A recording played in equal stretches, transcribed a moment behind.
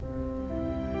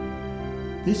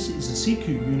This is a CQ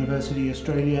University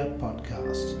Australia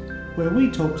podcast, where we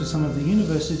talk to some of the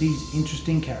university's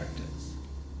interesting characters.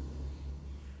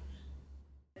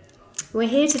 We're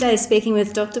here today speaking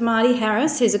with Dr. Marty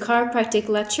Harris, who's a chiropractic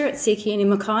lecturer at CQ Uni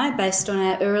Mackay based on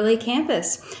our Early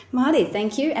campus. Marty,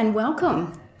 thank you and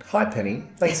welcome. Hi Penny,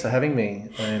 thanks for having me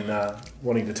and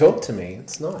wanting to talk to me.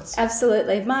 It's nice.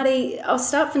 Absolutely. Marty, I'll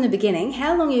start from the beginning.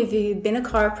 How long have you been a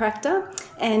chiropractor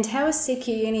and how has CQ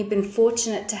Uni been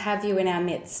fortunate to have you in our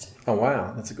midst? Oh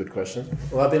wow, that's a good question.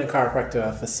 Well, I've been a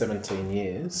chiropractor for 17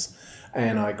 years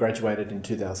and I graduated in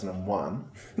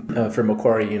 2001 from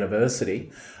Macquarie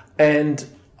University, and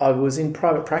I was in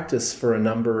private practice for a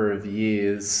number of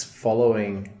years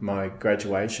following my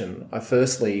graduation. I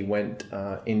firstly went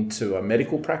into a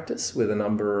medical practice with a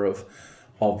number of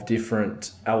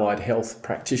different allied health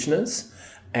practitioners,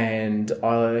 and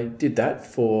I did that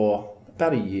for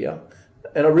about a year,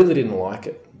 and I really didn't like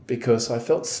it because I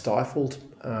felt stifled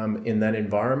in that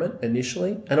environment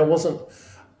initially, and I wasn't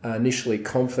initially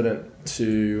confident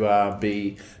to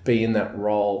be in that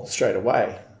role straight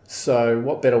away. So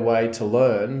what better way to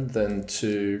learn than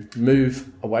to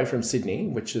move away from Sydney,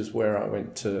 which is where I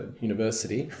went to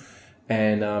university,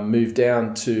 and move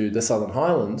down to the Southern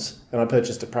Highlands, and I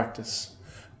purchased a practice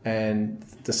and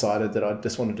decided that I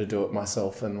just wanted to do it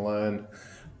myself and learn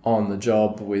on the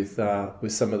job with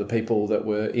some of the people that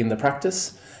were in the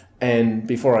practice. And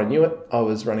before I knew it, I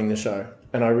was running the show,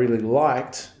 and I really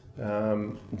liked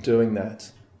doing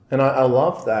that. And I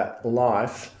love that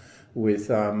life with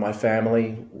my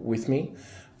family with me,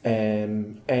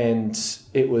 and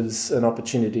it was an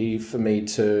opportunity for me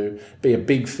to be a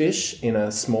big fish in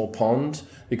a small pond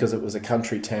because it was a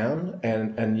country town,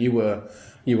 and you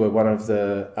were one of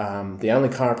the only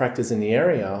chiropractors in the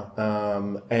area,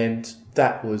 and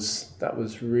that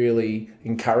was really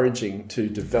encouraging to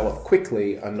develop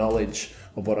quickly a knowledge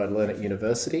of what I'd learned at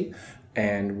university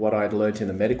and what I'd learned in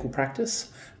the medical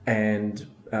practice, and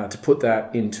to put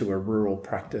that into a rural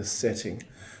practice setting.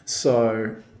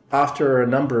 So after a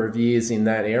number of years in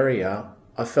that area,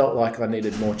 I felt like I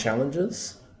needed more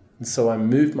challenges. And so I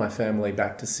moved my family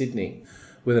back to Sydney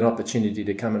with an opportunity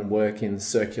to come and work in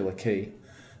Circular Quay,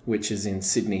 which is in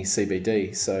Sydney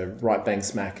CBD, so right bang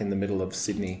smack in the middle of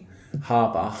Sydney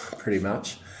Harbour, pretty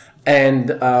much. And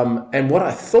what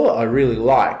I thought I really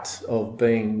liked of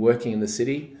working in the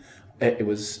city, it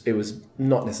was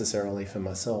not necessarily for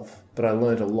myself, but I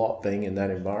learned a lot being in that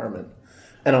environment.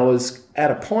 And I was at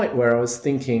a point where I was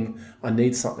thinking, I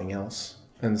need something else.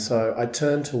 And so I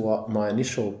turned to what my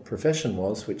initial profession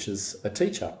was, which is a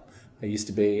teacher. I used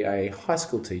to be a high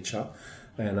school teacher,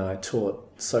 and I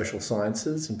taught social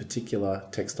sciences, in particular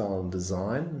textile and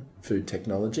design, food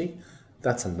technology.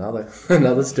 That's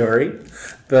another story.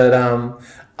 But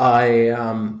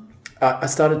I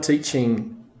started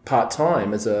teaching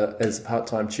part-time as a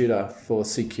part-time tutor for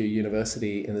CQ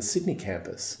University in the Sydney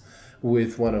campus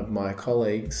with one of my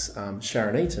colleagues,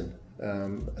 Sharon Eaton,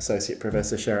 Associate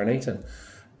Professor Sharon Eaton,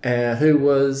 who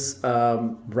was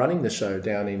running the show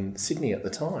down in Sydney at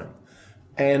the time.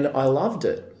 And I loved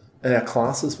it. And our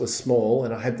classes were small,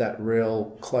 and I had that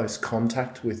real close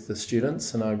contact with the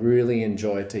students, and I really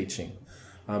enjoy teaching.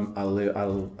 I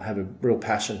have a real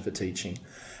passion for teaching.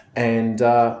 And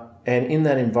in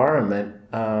that environment,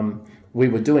 we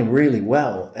were doing really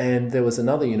well. And there was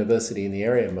another university in the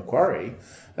area, Macquarie,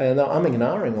 and they were umming and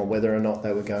ahhing on whether or not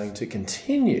they were going to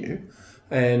continue.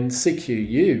 And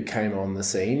CQU came on the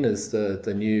scene as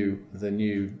the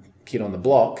new kid on the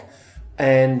block,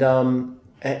 and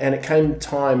it came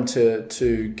time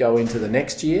to go into the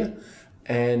next year,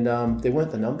 and there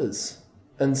weren't the numbers.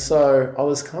 And so I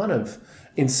was kind of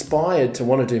inspired to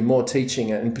want to do more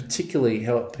teaching, and particularly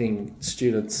helping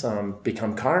students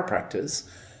become chiropractors.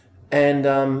 And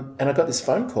I got this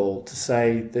phone call to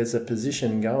say, there's a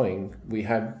position going. We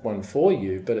have one for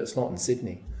you, but it's not in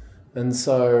Sydney. And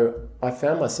so I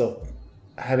found myself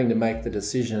having to make the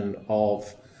decision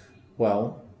of,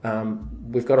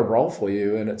 we've got a role for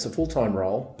you, and it's a full-time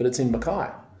role, but it's in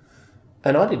Mackay.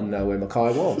 And I didn't know where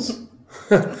Mackay was.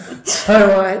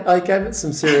 So I gave it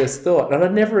some serious thought, and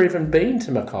I'd never even been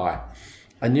to Mackay.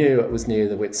 I knew it was near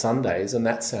the Whitsundays, and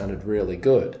that sounded really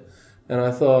good. And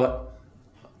I thought,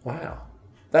 wow,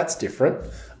 that's different.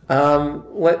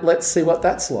 Let's see what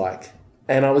that's like.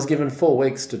 And I was given 4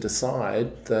 weeks to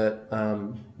decide that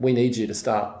we need you to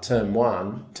start term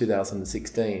 1,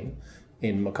 2016,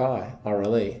 in Mackay,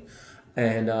 RLE.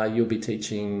 And you'll be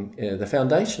teaching the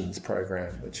Foundations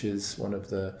program, which is one of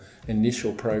the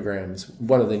initial programs,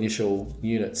 one of the initial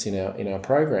units in our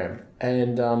program.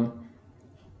 And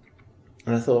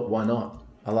I thought, why not?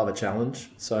 I love a challenge,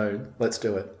 so let's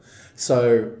do it.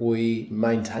 So we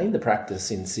maintained the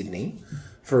practice in Sydney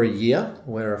for a year,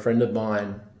 where a friend of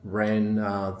mine ran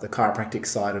the chiropractic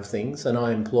side of things, and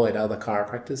I employed other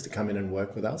chiropractors to come in and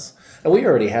work with us. And we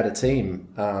already had a team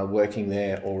working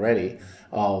there already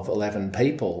of 11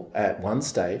 people at one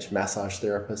stage: massage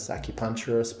therapists,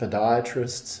 acupuncturists,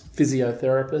 podiatrists,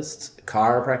 physiotherapists,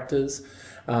 chiropractors,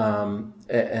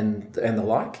 and the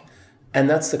like. And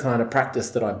that's the kind of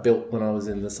practice that I built when I was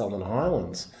in the Southern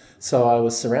Highlands. So I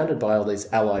was surrounded by all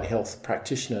these allied health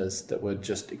practitioners that were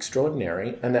just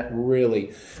extraordinary, and that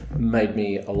really made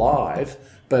me alive.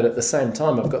 But at the same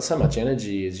time, I've got so much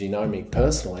energy, as you know me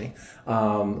personally,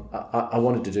 I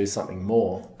wanted to do something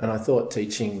more. And I thought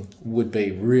teaching would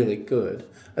be really good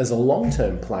as a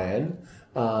long-term plan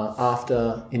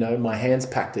after, my hands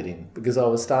packed it in, because I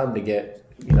was starting to get,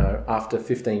 after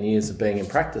 15 years of being in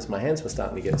practice, my hands were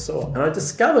starting to get sore. And I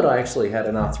discovered I actually had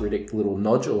an arthritic little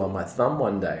nodule on my thumb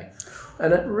one day.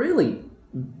 And it really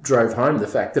drove home the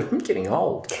fact that I'm getting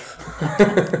old.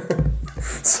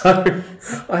 So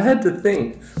I had to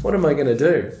think, what am I going to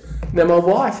do? Now, my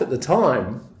wife at the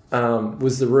time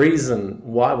was the reason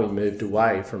why we moved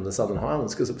away from the Southern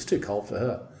Highlands, because it was too cold for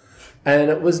her.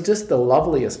 And it was just the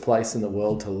loveliest place in the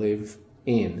world to live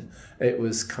in. It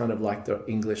was kind of like the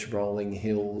English rolling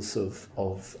hills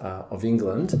of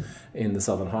England in the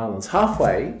Southern Highlands.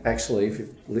 Halfway, actually, if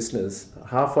listeners,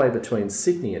 halfway between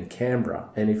Sydney and Canberra.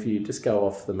 And if you just go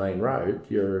off the main road,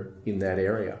 you're in that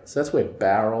area. So that's where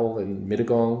Bowral and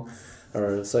Mittagong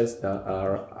are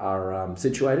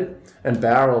situated. And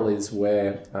Bowral is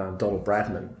where Donald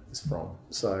Bradman is from.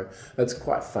 So that's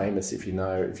quite famous. If you're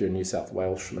a New South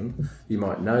Welshman, you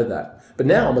might know that. But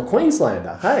now I'm a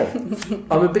Queenslander. Hey,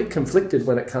 I'm a bit conflicted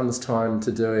when it comes time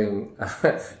to doing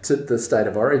to the state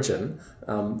of origin.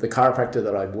 The chiropractor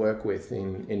that I work with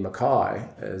in Mackay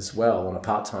as well on a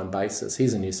part-time basis,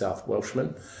 he's a New South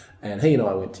Welshman, and he and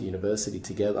I went to university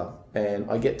together, and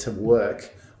I get to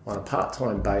work on a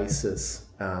part-time basis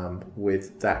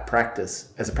with that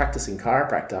practice as a practicing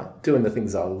chiropractor, doing the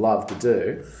things I love to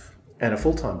do, and a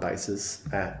full-time basis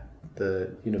at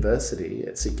the university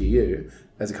at CQU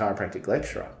as a chiropractic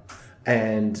lecturer.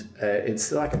 And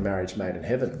it's like a marriage made in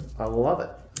heaven. I love it.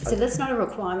 So that's not a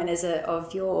requirement, is it,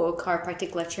 of your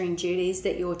chiropractic lecturing duties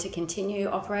that you're to continue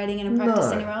operating in a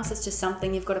practice anywhere else? It's just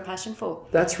something you've got a passion for.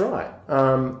 That's right.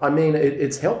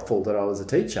 It's helpful that I was a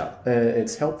teacher.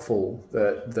 It's helpful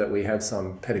that we have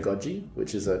some pedagogy,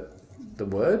 which is the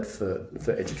word for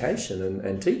education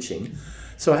and teaching.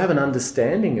 So I have an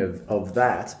understanding of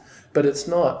that, but it's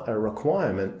not a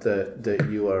requirement that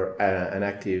you are an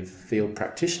active field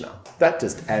practitioner. That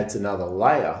just adds another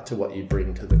layer to what you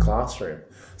bring to the classroom.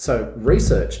 So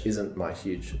research isn't my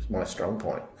strong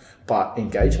point, but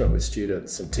engagement with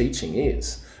students and teaching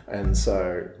is. And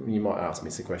so you might ask me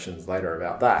some questions later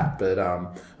about that, but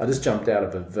I just jumped out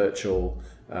of a virtual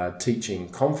teaching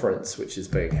conference, which is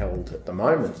being held at the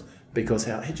moment, because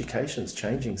our education's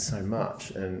changing so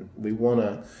much, and we want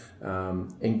to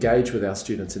engage with our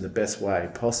students in the best way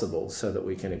possible so that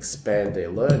we can expand their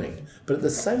learning. But at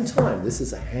the same time, this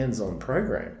is a hands-on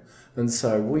program. And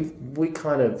so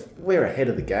we're ahead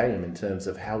of the game in terms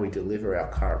of how we deliver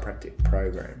our chiropractic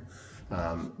program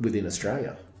within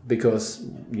Australia. Because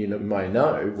you may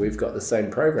know, we've got the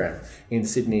same program in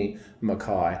Sydney,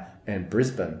 Mackay and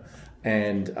Brisbane.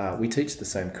 And we teach the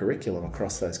same curriculum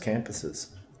across those campuses.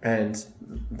 And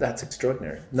that's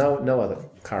extraordinary. No other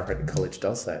chiropractic college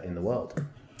does that in the world.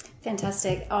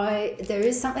 Fantastic. There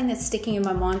is something that's sticking in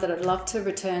my mind that I'd love to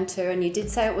return to, and you did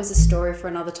say it was a story for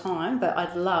another time, but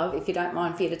I'd love, if you don't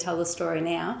mind, for you to tell the story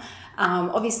now.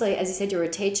 Obviously, as you said, you were a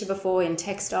teacher before in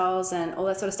textiles and all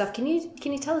that sort of stuff. Can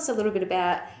you tell us a little bit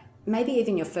about maybe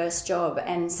even your first job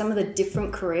and some of the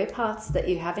different career paths that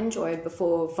you have enjoyed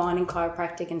before finding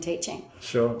chiropractic and teaching?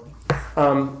 Sure.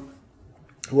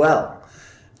 Well,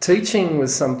 teaching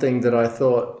was something that I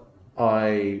thought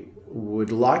I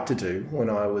would like to do when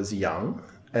I was young,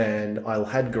 and I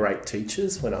had great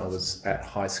teachers when I was at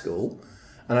high school,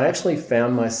 and I actually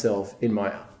found myself in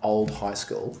my old high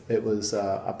school. It was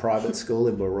a private school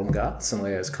in Wahroonga, St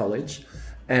Leo's College,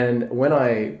 and when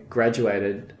I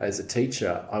graduated as a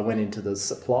teacher, I went into the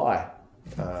supply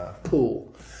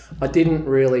pool. I didn't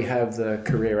really have the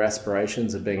career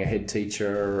aspirations of being a head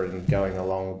teacher and going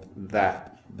along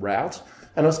that route,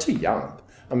 and I was too young.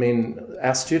 I mean,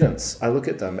 our students, I look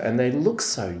at them and they look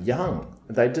so young.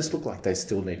 They just look like they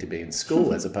still need to be in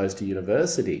school as opposed to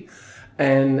university.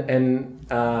 And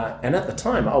at the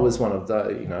time, I was one of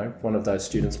those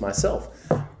students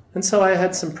myself. And so I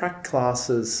had some prac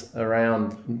classes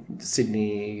around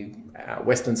Sydney,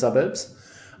 western suburbs,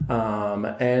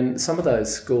 and some of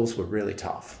those schools were really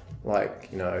tough. Like,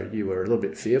 you were a little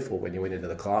bit fearful when you went into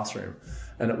the classroom.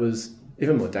 And it was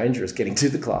even more dangerous getting to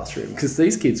the classroom because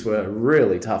these kids were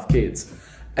really tough kids.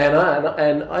 And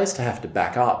I used to have to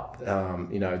back up,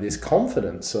 this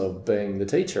confidence of being the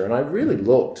teacher. And I really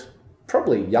looked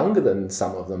probably younger than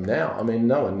some of them now. I mean,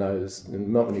 no one knows,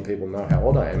 not many people know how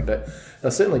old I am, but I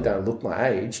certainly don't look my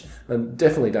age and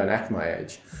definitely don't act my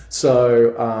age.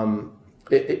 So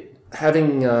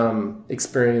having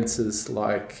experiences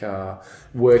like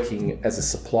working as a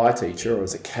supply teacher or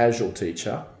as a casual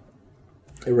teacher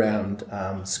around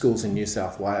schools in New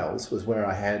South Wales was where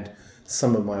I had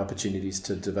some of my opportunities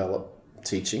to develop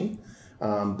teaching.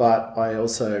 But I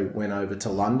also went over to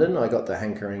London. I got the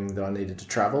hankering that I needed to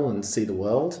travel and see the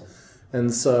world.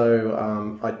 And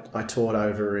so I taught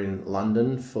over in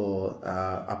London for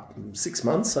 6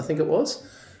 months, I think it was.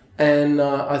 And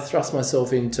I thrust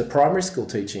myself into primary school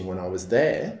teaching when I was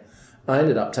there. I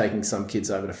ended up taking some kids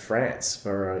over to France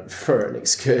for an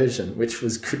excursion, which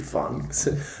was good fun.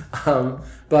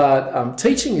 But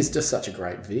teaching is just such a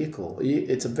great vehicle.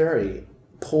 It's a very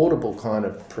portable kind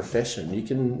of profession. You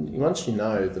can, once you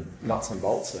know the nuts and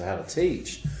bolts of how to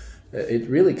teach, it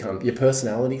really comes, your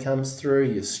personality comes through,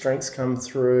 your strengths come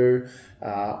through,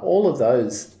 all of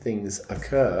those things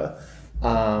occur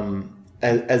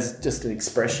as just an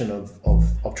expression of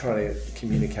trying to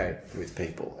communicate with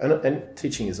people. And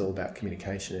teaching is all about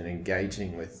communication and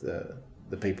engaging with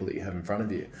the people that you have in front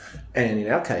of you. And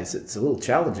in our case, it's a little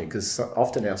challenging because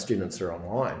often our students are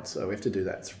online, so we have to do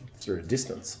that through a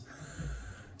distance.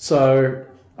 So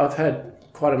I've had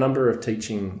quite a number of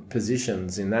teaching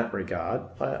positions in that regard.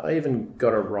 I even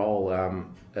got a role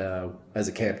as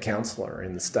a camp counsellor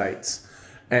in the States.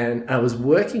 And I was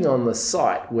working on the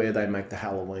site where they make the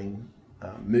Halloween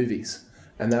movies.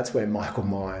 And that's where Michael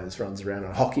Myers runs around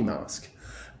in a hockey mask.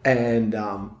 And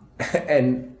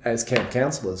as camp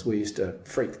counsellors, we used to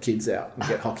freak the kids out and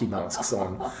get hockey masks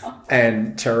on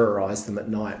and terrorise them at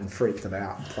night and freak them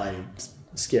out and play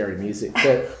scary music.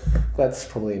 But that's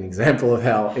probably an example of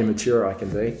how immature I can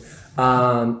be.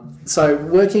 So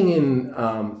working in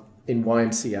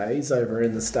YMCAs over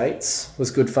in the States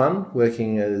was good fun.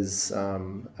 Working as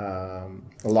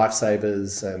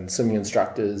lifesavers and swimming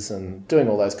instructors and doing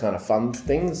all those kind of fun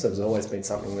things has always been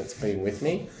something that's been with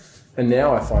me. And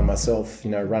now I find myself,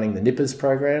 running the Nippers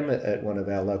program at one of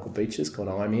our local beaches called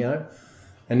IMEO.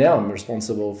 And now I'm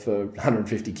responsible for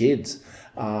 150 kids.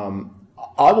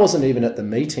 I wasn't even at the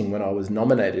meeting when I was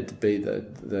nominated to be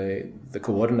the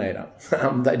coordinator.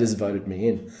 They just voted me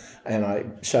in. And I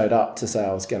showed up to say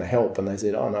I was going to help, and they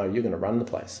said, "Oh, no, you're going to run the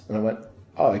place." And I went,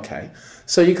 "Oh, okay."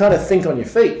 So you kind of think on your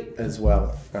feet as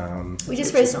well. We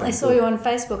just recently saw you on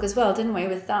Facebook as well, didn't we,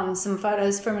 with some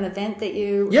photos from an event that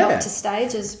you helped to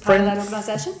stage as part of that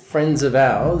organisation? Friends of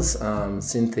ours,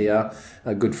 Cynthia,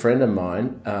 a good friend of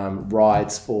mine,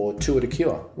 rides for Tour de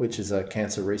Cure, which is a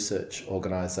cancer research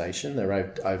organisation. They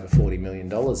raised over $40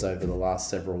 million over the last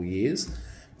several years.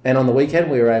 And on the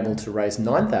weekend, we were able to raise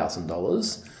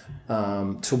 $9,000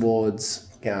 towards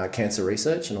cancer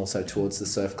research and also towards the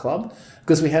surf club,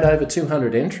 because we had over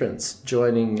 200 entrants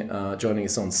joining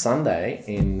us on Sunday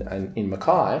in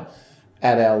Mackay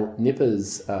at our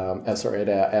Nippers,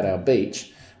 at our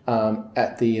beach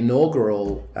at the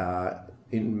inaugural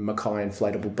in Mackay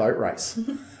inflatable boat race.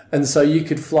 And so you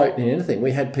could float in anything.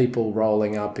 We had people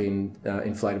rolling up in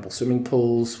inflatable swimming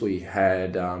pools. We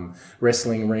had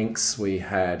wrestling rinks. We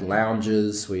had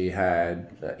lounges. We had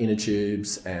inner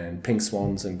tubes and pink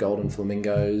swans and golden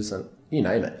flamingos and you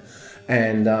name it.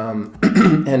 And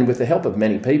and with the help of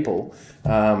many people,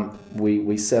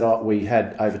 we set up. We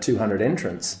had over 200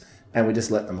 entrants, and we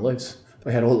just let them loose.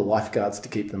 We had all the lifeguards to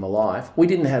keep them alive. We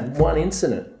didn't have one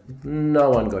incident. No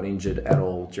one got injured at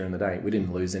all during the day. We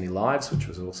didn't lose any lives, which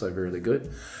was also really good.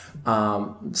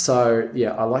 So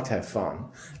yeah, I like to have fun,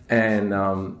 and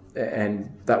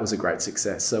that was a great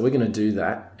success. So we're going to do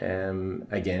that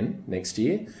again next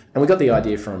year. And we got the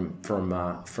idea from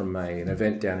an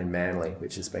event down in Manly,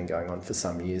 which has been going on for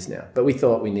some years now. But we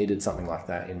thought we needed something like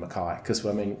that in Mackay because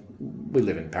we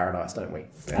live in paradise, don't we?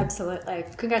 Yeah. Absolutely.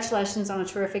 Congratulations on a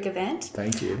terrific event.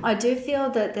 Thank you. I do feel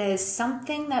that there's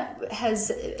something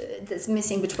that's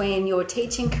missing between your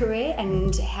teaching career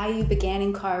and how you began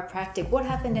in chiropractic. What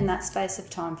happened in that space of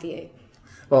time for you?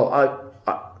 Well,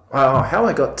 how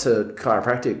I got to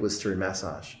chiropractic was through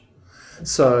massage.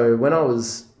 So when I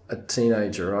was a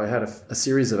teenager, I had a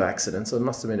series of accidents. I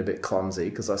must have been a bit clumsy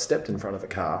because I stepped in front of a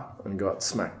car and got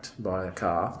smacked by a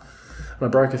car. And I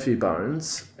broke a few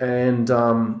bones, and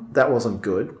that wasn't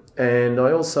good. And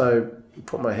I also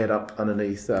put my head up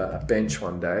underneath a bench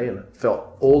one day and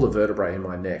felt all the vertebrae in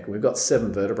my neck. We've got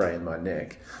 7 vertebrae in my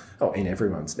neck. in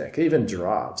everyone's neck. Even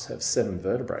giraffes have 7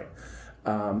 vertebrae.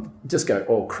 Just go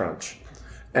all crunch.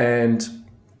 And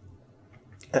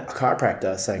a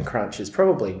chiropractor saying crunch is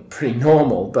probably pretty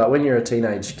normal, but when you're a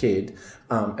teenage kid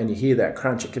and you hear that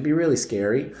crunch, it can be really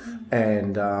scary.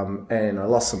 And I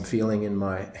lost some feeling in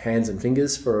my hands and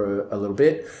fingers for a little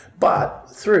bit. But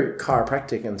through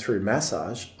chiropractic and through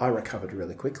massage, I recovered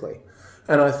really quickly.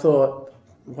 And I thought,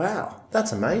 wow,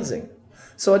 that's amazing.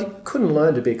 So I couldn't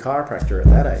learn to be a chiropractor at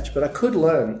that age, but I could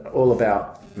learn all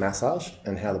about massage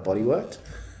and how the body worked.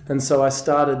 And so I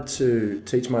started to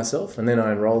teach myself, and then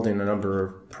I enrolled in a number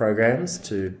of programs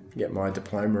to get my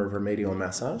diploma of remedial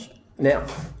massage. Now,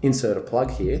 insert a plug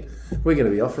here, we're going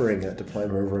to be offering a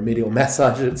diploma of remedial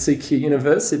massage at CQ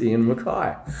University in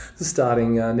Mackay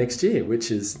starting next year,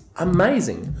 which is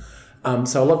amazing.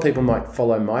 So a lot of people might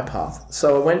follow my path.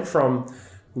 So I went from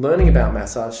learning about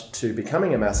massage to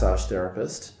becoming a massage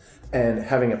therapist and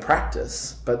having a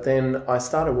practice, but then I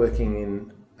started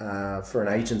working for an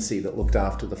agency that looked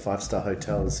after the 5-star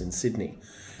hotels in Sydney.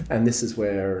 And this is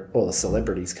where all the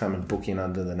celebrities come and book in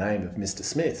under the name of Mr.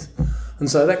 Smith. And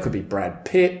so that could be Brad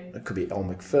Pitt, it could be Elle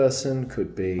Macpherson,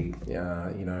 could be,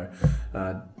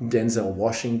 Denzel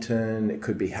Washington, it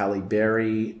could be Halle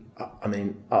Berry. I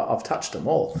mean, I've touched them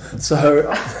all. So,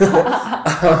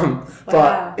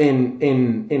 but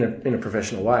in a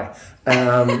professional way.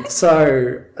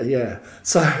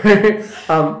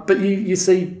 But you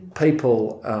see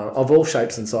people of all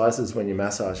shapes and sizes when you're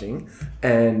massaging,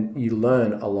 and you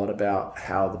learn a lot about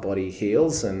how the body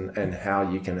heals and how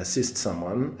you can assist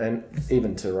someone and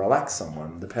even to relax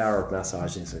someone. The power of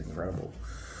massaging is incredible.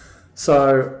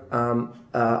 So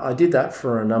I did that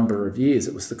for a number of years.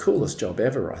 It was the coolest job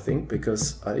ever, I think,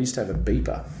 because I used to have a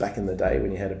beeper back in the day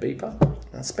when you had a beeper.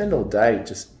 I spend all day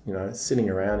just, sitting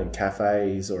around in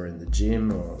cafes or in the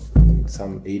gym or in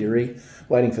some eatery,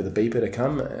 waiting for the beeper to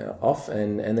come off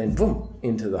and then boom,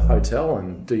 into the hotel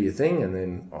and do your thing and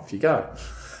then off you go.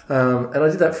 And I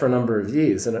did that for a number of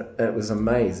years and it was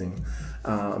amazing.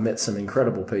 I met some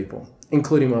incredible people,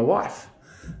 including my wife.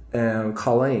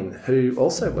 Colleen, who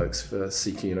also works for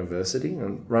CQ University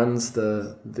and runs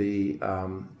the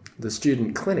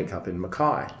student clinic up in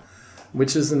Mackay,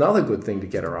 which is another good thing to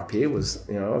get her up here was,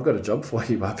 I've got a job for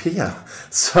you up here.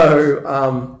 So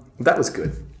that was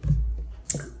good.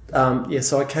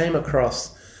 So I came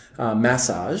across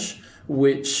massage,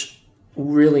 which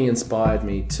really inspired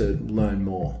me to learn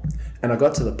more. And I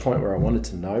got to the point where I wanted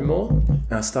to know more.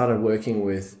 And I started working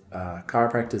with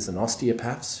chiropractors and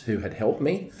osteopaths who had helped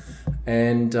me.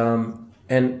 And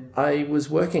I was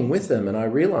working with them and I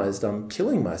realized I'm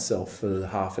killing myself for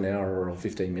half an hour or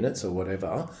 15 minutes or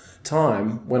whatever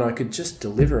time when I could just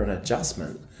deliver an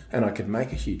adjustment and I could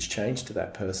make a huge change to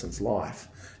that person's life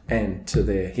and to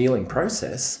their healing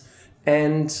process.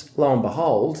 And lo and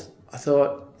behold, I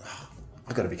thought,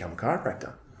 I've got to become a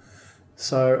chiropractor.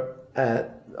 So I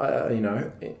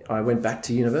went back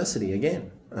to university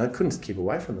again. I couldn't keep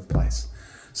away from the place.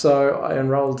 So I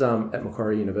enrolled at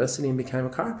Macquarie University and became a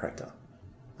chiropractor.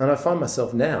 And I find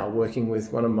myself now working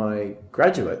with one of my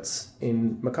graduates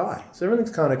in Mackay. So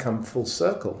everything's kind of come full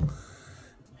circle.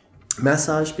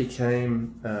 Massage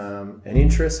became an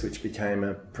interest, which became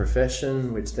a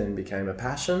profession, which then became a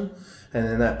passion. And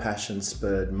then that passion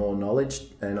spurred more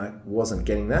knowledge, and I wasn't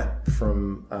getting that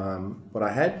from what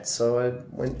I had, so I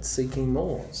went seeking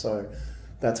more. So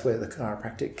that's where the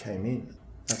chiropractic came in.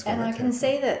 And I can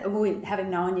see that, having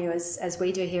known you as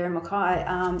we do here in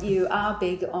Mackay, you are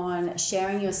big on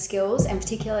sharing your skills, and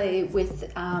particularly with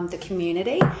the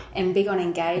community, and big on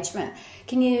engagement.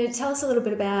 Can you tell us a little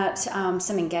bit about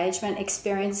some engagement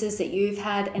experiences that you've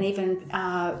had, and even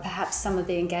perhaps some of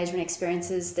the engagement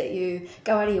experiences that you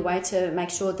go out of your way to make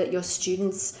sure that your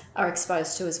students are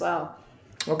exposed to as well?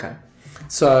 Okay.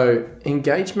 So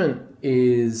engagement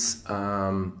is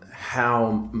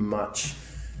how much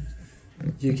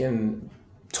you can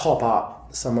top up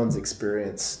someone's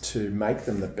experience to make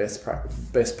them the best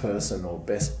person or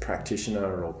best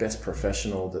practitioner or best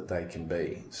professional that they can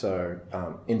be. So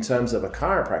in terms of a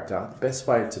chiropractor, the best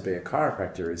way to be a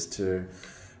chiropractor is to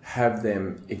have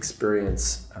them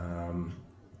experience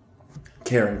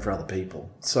caring for other people.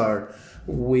 So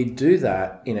we do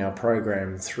that in our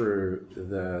program through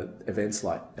the events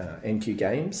like NQ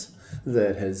Games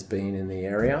that has been in the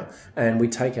area, and we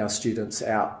take our students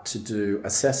out to do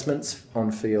assessments,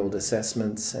 on-field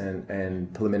assessments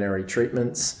and preliminary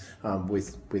treatments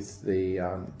with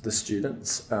the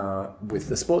students, with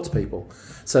the sports people.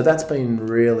 So that's been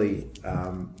really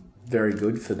very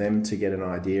good for them to get an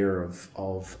idea of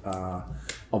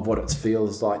what it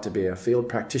feels like to be a field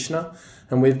practitioner.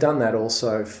 And we've done that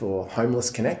also for Homeless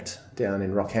Connect down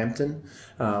in Rockhampton,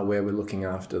 where we're looking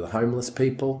after the homeless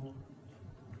people.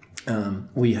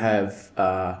 We have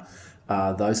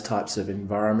those types of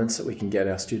environments that we can get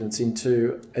our students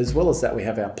into. As well as that, we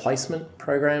have our placement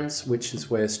programs, which is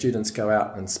where students go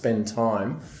out and spend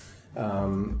time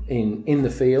in the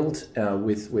field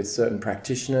with certain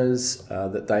practitioners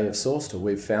that they have sourced or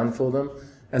we've found for them,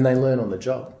 and they learn on the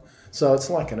job. So it's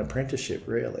like an apprenticeship,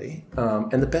 really.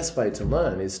 And the best way to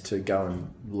learn is to go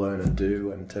and learn and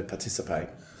do and to participate.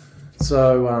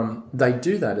 So they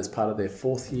do that as part of their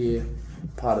fourth year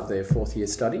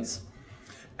studies,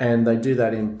 and they do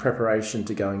that in preparation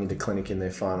to going into clinic in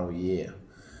their final year.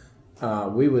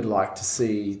 We would like to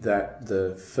see that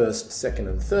the first, second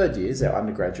and third years, our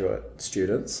undergraduate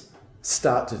students,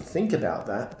 start to think about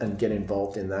that and get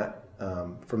involved in that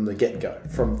from the get-go.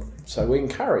 So we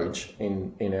encourage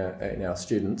in our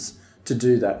students to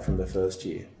do that from the first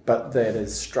year, but that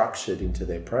is structured into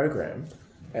their program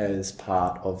as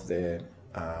part of their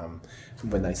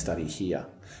when they study here,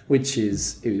 which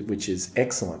is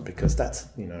excellent, because that's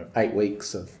 8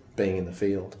 weeks of being in the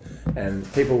field,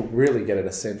 and people really get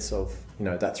a sense of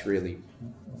that's really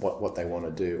what they want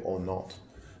to do or not.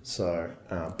 So,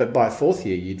 but by fourth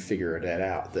year, you'd figure it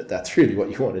out that that's really what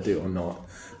you want to do or not,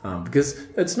 because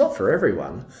it's not for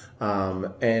everyone.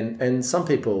 And some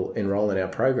people enroll in our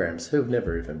programs who've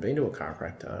never even been to a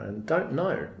chiropractor and don't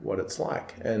know what it's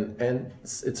like. And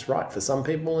it's right for some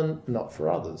people and not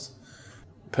for others.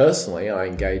 Personally, I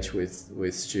engage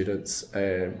with students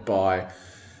by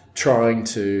trying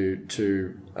to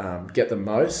get the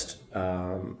most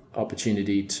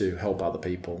opportunity to help other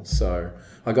people. So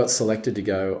I got selected to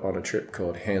go on a trip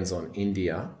called Hands on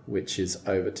India, which is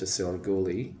over to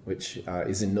Siliguri, which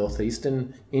is in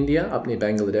northeastern India, up near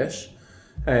Bangladesh.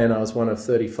 And I was one of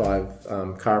 35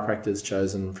 chiropractors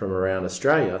chosen from around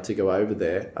Australia to go over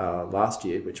there last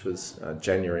year, which was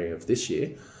January of this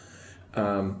year.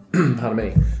 Pardon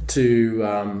me,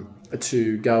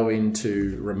 to go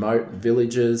into remote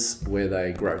villages where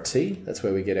they grow tea. That's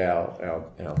where we get our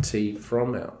tea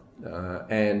from,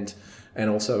 and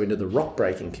also into the rock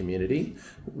breaking community,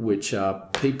 which are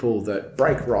people that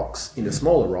break rocks into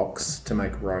smaller rocks to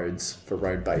make roads for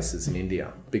road bases in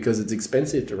India, because it's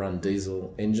expensive to run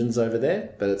diesel engines over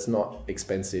there, but it's not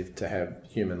expensive to have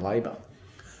human labour.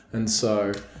 And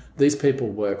so these people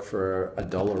work for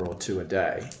 $1 or $2 a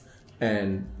day.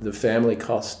 And the family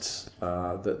costs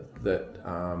that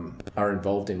are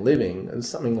involved in living is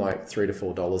something like $3 to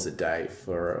 $4 a day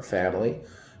for a family,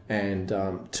 and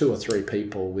 2 or 3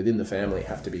 people within the family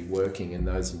have to be working in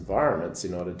those environments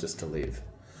in order just to live.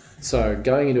 So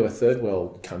going into a third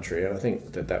world country, and I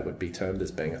think that would be termed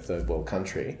as being a third world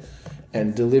country,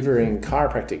 and delivering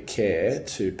chiropractic care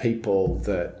to people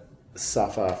that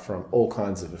suffer from all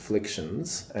kinds of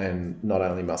afflictions, and not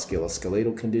only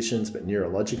musculoskeletal conditions, but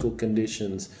neurological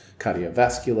conditions,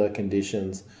 cardiovascular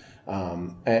conditions,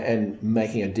 and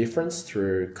making a difference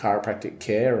through chiropractic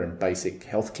care and basic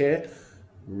health care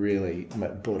really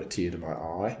brought a tear to my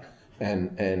eye.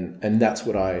 And that's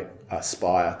what I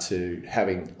aspire to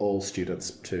having all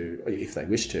students to, if they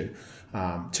wish to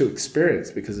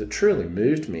experience, because it truly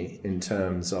moved me in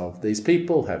terms of these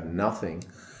people have nothing,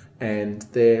 and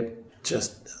they're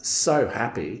just so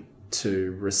happy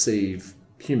to receive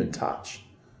human touch,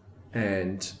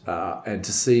 and to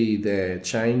see their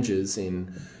changes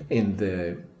in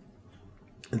their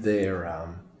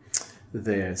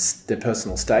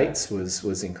personal states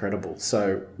was incredible.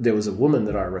 So there was a woman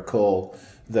that I recall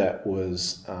that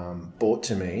was brought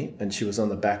to me, and she was on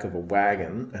the back of a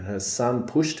wagon, and her son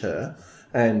pushed her.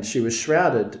 And she was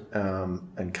shrouded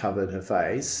and covered her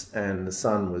face, and the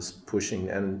son was pushing,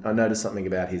 and I noticed something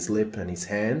about his lip and his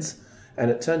hands,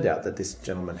 and it turned out that this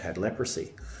gentleman had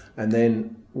leprosy. And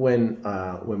then when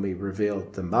we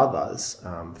revealed the mother's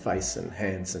face and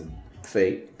hands and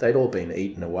feet, they'd all been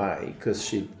eaten away because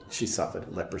she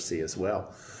suffered leprosy as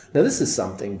well. Now, this is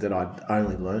something that I'd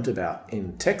only learned about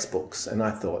in textbooks, and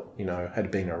I thought, had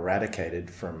been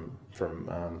eradicated from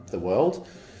the world.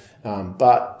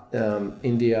 But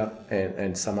India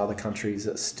and some other countries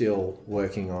are still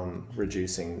working on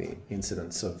reducing the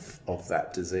incidence of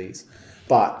that disease.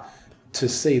 But to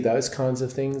see those kinds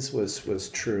of things was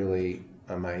truly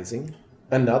amazing.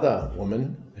 Another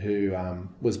woman who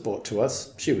was brought to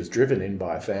us, she was driven in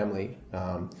by a family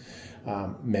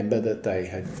member that they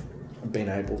had been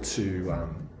able to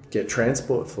get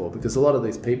transport for, because a lot of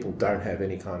these people don't have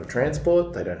any kind of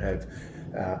transport, they don't have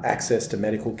access to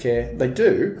medical care. They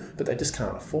do, but they just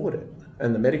can't afford it.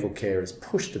 and the medical care is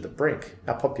pushed to the brink.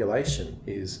 Our population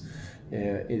is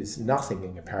nothing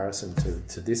in comparison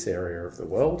to this area of the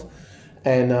world.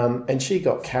 And she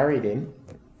got carried in,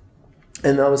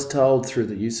 and I was told through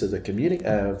the use of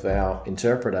of our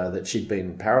interpreter that she'd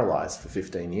been paralysed for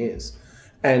 15 years,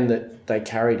 and that they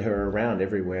carried her around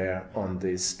everywhere on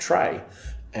this tray.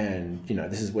 And,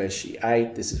 this is where she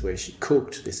ate, this is where she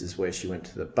cooked, this is where she went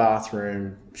to the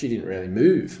bathroom. She didn't really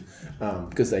move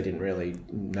because they didn't really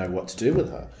know what to do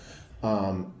with her.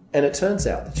 And it turns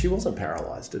out that she wasn't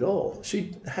paralysed at all.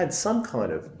 She had some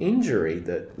kind of injury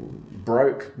that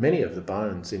broke many of the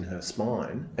bones in her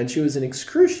spine, and she was in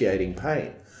excruciating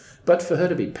pain. But for her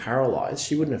to be paralysed,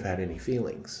 she wouldn't have had any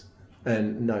feelings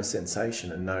and no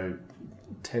sensation and no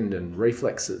tendon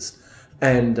reflexes.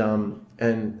 And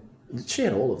she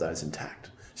had all of those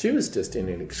intact. She was just in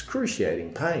an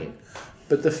excruciating pain.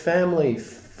 But the family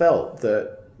felt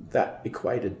that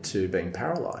equated to being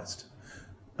paralysed.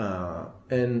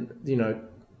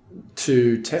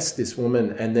 To test this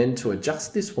woman and then to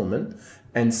adjust this woman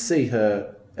and see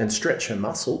her and stretch her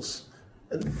muscles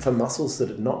for muscles that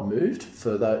had not moved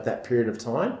for that period of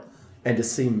time, and to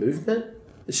see movement,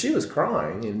 she was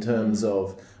crying in terms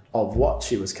of what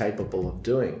she was capable of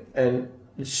doing. And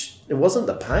it wasn't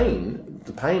the pain.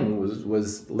 The pain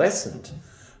was lessened,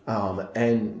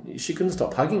 and she couldn't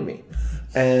stop hugging me.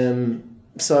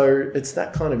 So it's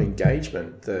that kind of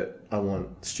engagement that I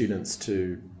want students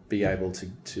to be able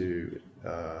to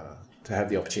have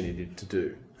the opportunity to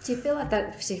do. Do you feel like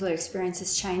that particular experience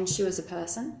has changed you as a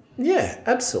person? Yeah,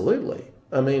 absolutely.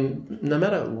 I mean, no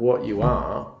matter what you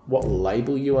are, what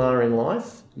label you are in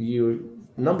life, you,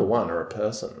 number one, are a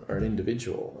person or an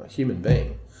individual, a human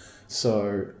being.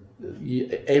 So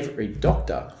every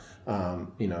doctor,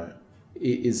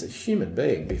 is a human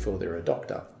being before they're a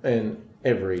doctor. And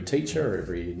every teacher,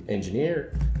 every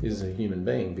engineer is a human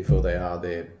being before they are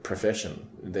their profession,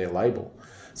 their label.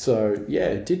 So yeah,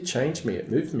 it did change me. It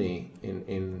moved me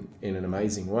in an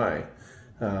amazing way.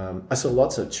 I saw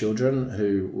lots of children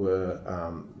who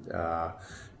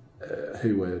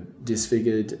were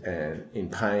disfigured and in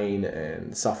pain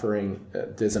and suffering.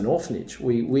 There's an orphanage.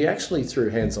 We actually,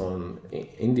 through Hands On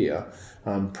India,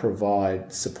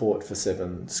 provide support for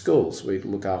 7 schools. We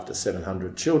look after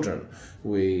 700 children.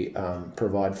 We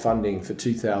provide funding for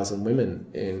 2,000 women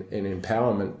in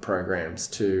empowerment programs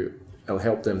to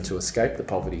help them to escape the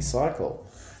poverty cycle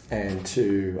and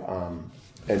to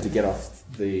get off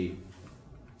the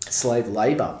slave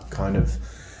labour kind of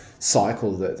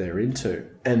cycle that they're into.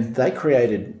 And they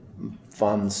created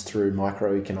funds through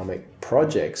microeconomic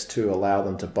projects to allow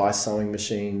them to buy sewing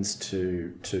machines,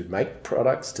 to make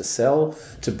products, to sell,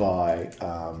 to buy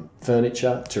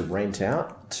furniture, to rent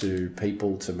out to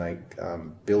people, to make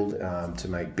to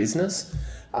make business,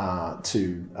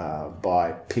 to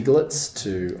buy piglets,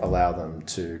 to allow them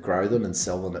to grow them and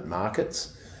sell them at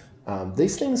markets.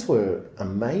 These things were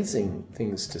amazing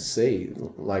things to see.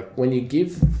 Like when you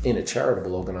give in a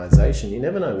charitable organisation, you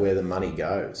never know where the money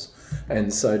goes.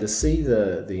 And so to see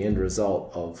the end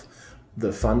result of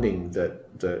the funding that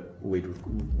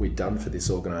we'd done for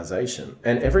this organisation,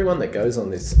 and everyone that goes on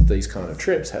these kind of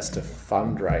trips has to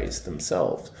fundraise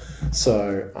themselves.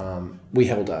 So we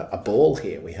held a ball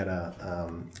here. We had a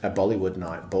Bollywood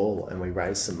night ball, and we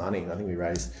raised some money. I think we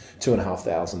raised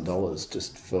 $2,500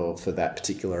 just for that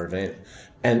particular event.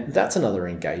 And that's another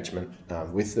engagement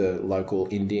with the local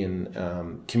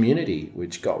Indian community,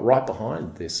 which got right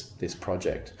behind this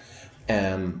project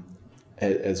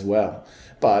as well.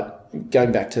 But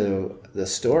going back to the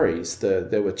stories,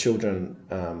 there were children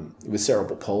with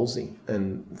cerebral palsy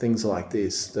and things like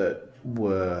this that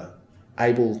were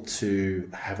able to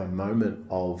have a moment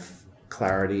of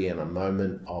clarity and a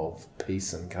moment of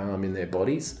peace and calm in their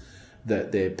bodies,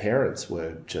 that their parents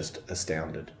were just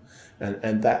astounded.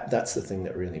 And that's the thing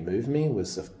that really moved me,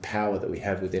 was the power that we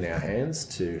have within our hands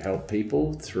to help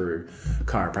people through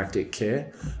chiropractic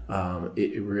care.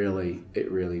 It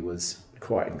really was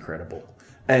quite incredible.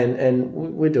 And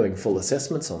we're doing full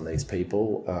assessments on these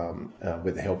people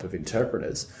with the help of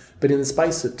interpreters. But in the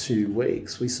space of 2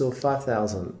 weeks, we saw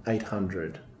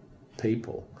 5,800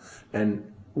 people.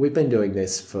 And we've been doing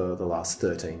this for the last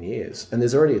 13 years. And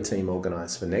there's already a team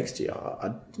organised for next year.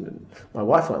 My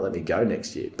wife won't let me go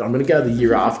next year, but I'm going to go the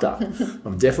year after.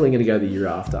 I'm definitely going to go the year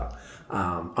after.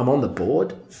 I'm on the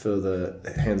board for the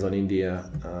Hands On India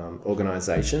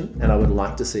organisation, and I would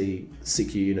like to see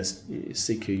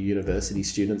CQ University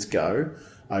students go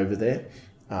over there,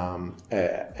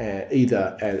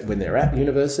 either when they're at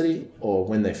university or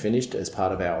when they're finished as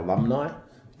part of our alumni,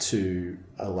 to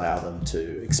allow them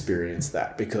to experience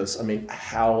that. Because, I mean,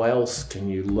 how else can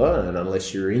you learn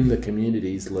unless you're in the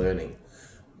communities learning?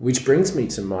 which brings me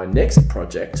to my next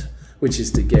project, which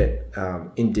is to get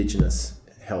Indigenous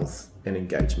health and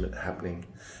engagement happening.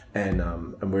 And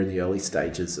we're in the early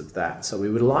stages of that. So we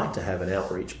would like to have an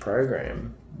outreach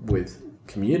program with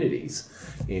communities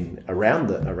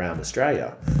around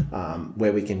Australia,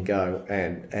 where we can go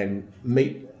and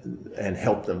meet and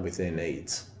help them with their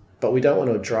needs. But we don't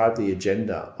want to drive the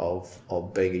agenda of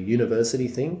being a university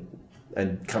thing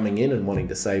and coming in and wanting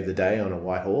to save the day on a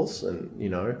white horse, and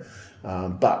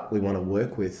but we want to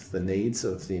work with the needs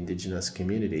of the Indigenous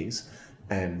communities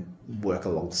and work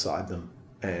alongside them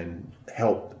and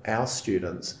help our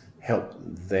students, help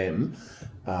them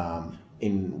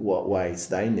in what ways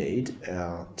they need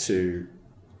to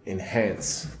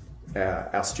enhance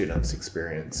our students'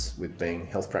 experience with being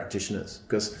health practitioners,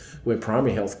 because we're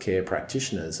primary health care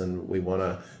practitioners and we want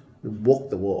to walk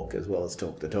the walk as well as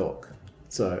talk the talk.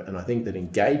 So, and I think that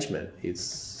engagement is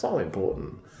so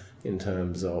important in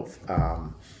terms of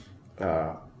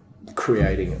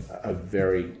creating a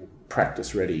very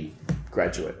practice-ready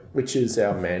graduate, which is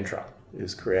our mantra,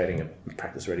 is creating a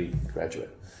practice-ready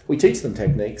graduate. We teach them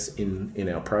techniques in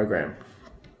our program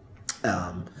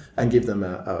and give them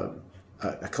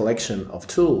a collection of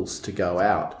tools to go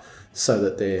out so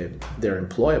that they're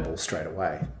employable straight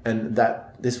away. And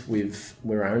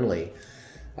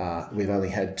we've only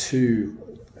had 2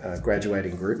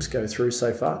 graduating groups go through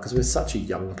so far, because we're such a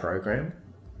young program.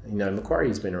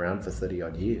 Macquarie's been around for 30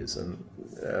 odd years, and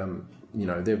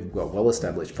they've got a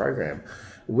well-established program.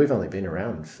 We've only been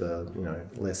around for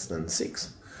less than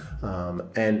 6,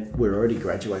 and we're already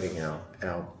graduating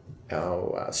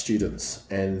our students,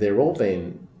 and they're all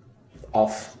been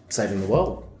off saving the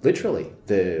world. Literally,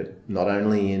 they're not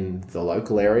only in the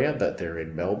local area, but they're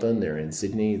in Melbourne, they're in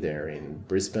Sydney, they're in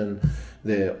Brisbane,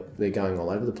 they're going all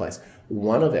over the place.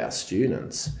 One of our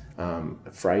students,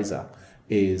 Fraser,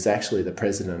 is actually the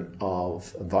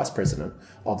vice president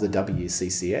of the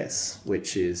WCCS,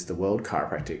 which is the World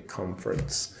Chiropractic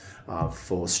Conference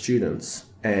for students,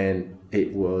 and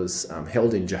it was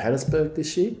held in Johannesburg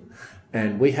this year,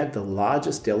 and we had the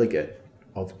largest delegate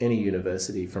of any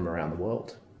university from around the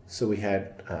world. So we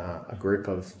had a group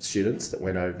of students that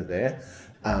went over there,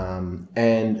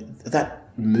 and that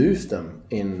moved them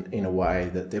in a way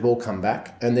that they've all come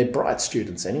back, and they're bright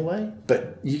students anyway,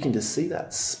 but you can just see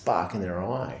that spark in their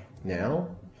eye now.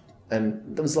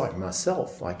 And it was like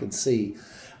myself, I can see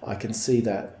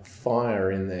that fire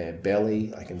in their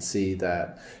belly. I can see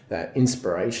that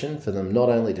inspiration for them, not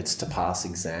only just to pass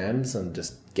exams and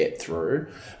just get through,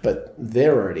 but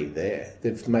they're already there.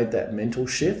 They've made that mental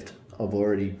shift of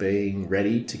already being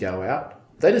ready to go out.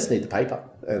 They just need the paper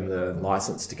and the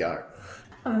license to go.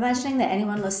 I'm imagining that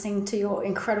anyone listening to your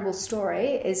incredible story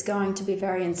is going to be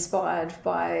very inspired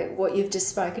by what you've just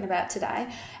spoken about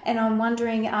today. And I'm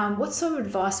wondering, what sort of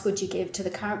advice would you give to the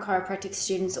current chiropractic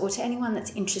students or to anyone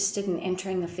that's interested in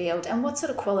entering the field? And what sort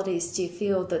of qualities do you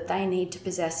feel that they need to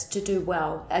possess to do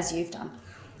well, as you've done?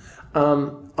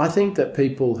 I think that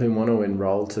people who want to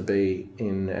enrol to be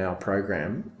in our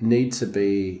program need to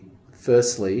be,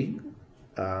 firstly,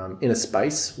 in a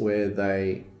space where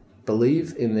they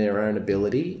believe in their own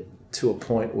ability to a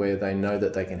point where they know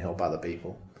that they can help other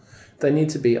people. They need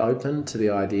to be open to the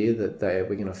idea that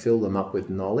we're going to fill them up with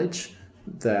knowledge,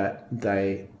 that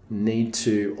they need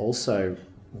to also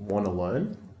want to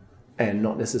learn and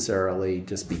not necessarily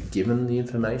just be given the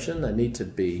information. They need to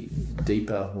be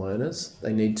deeper learners.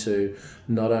 They need to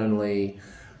not only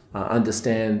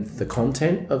understand the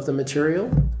content of the material,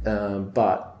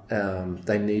 but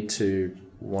they need to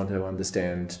want to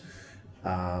understand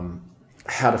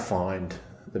how to find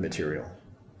the material.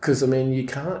 Because, you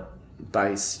can't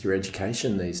base your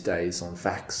education these days on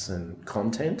facts and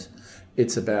content.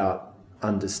 It's about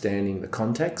understanding the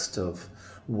context of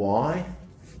why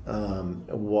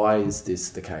is this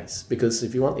the case? Because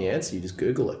if you want the answer, you just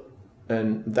Google it.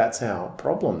 And that's our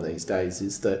problem these days,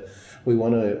 is that we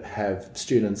want to have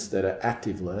students that are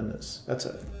active learners. That's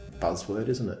a buzzword,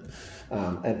 isn't it?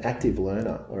 An active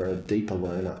learner or a deeper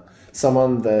learner.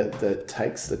 Someone that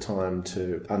takes the time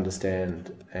to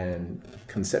understand and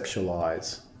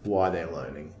conceptualize why they're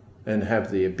learning and have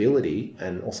the ability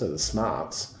and also the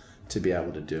smarts to be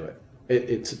able to do it.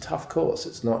 It's a tough course.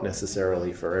 It's not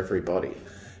necessarily for everybody.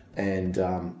 And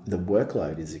the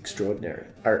workload is extraordinary.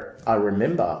 I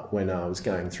remember when I was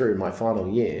going through my final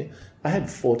year, I had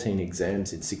 14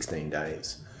 exams in 16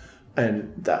 days.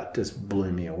 And that just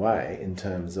blew me away in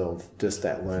terms of just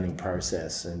that learning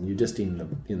process, and you're just in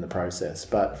the process.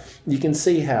 But you can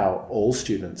see how all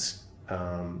students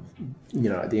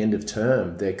at the end of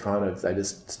term, they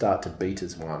just start to beat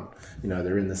as one. They're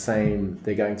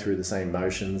going through the same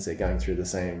motions, they're going through the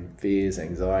same fears,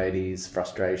 anxieties,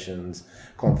 frustrations,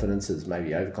 confidences,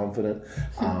 maybe overconfident.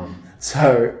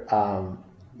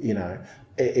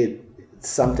 It's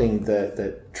something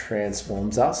that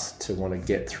transforms us to want to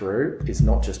get through is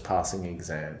not just passing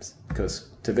exams, because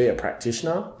to be a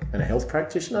practitioner and a health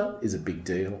practitioner is a big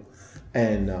deal.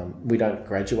 And we don't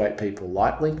graduate people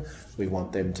lightly. We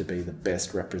want them to be the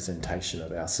best representation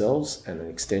of ourselves and an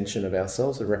extension of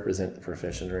ourselves to represent the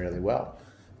profession really well.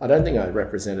 I don't think I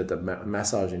represented the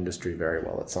massage industry very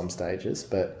well at some stages,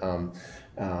 but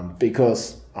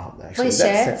because actually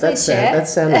that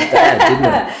sounded bad, didn't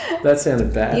it? That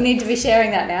sounded bad. You need to be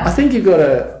sharing that now. I think you've got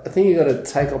to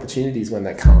take opportunities when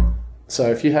they come. So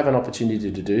if you have an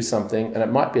opportunity to do something, and it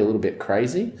might be a little bit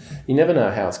crazy, you never know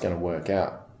how it's going to work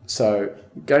out. So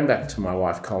going back to my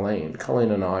wife, Colleen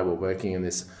and I were working in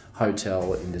this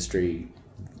hotel industry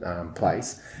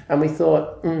place, and we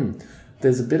thought,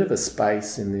 there's a bit of a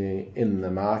space in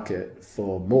the market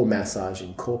for more massage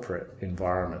in corporate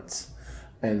environments.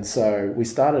 And so we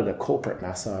started a corporate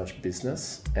massage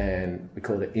business, and we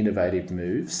called it Innovative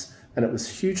Moves, and it was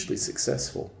hugely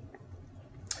successful.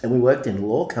 And we worked in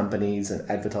law companies and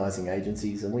advertising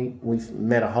agencies, and we've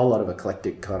met a whole lot of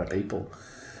eclectic kind of people.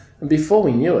 And before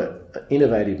we knew it,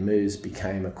 Innovative Moves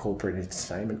became a corporate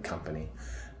entertainment company.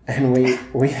 And we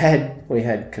had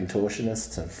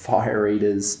contortionists and fire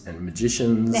eaters and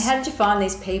magicians. Now, how did you find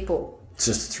these people?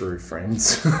 Just through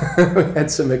friends. We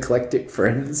had some eclectic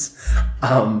friends,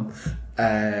 and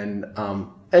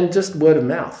just word of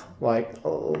mouth, like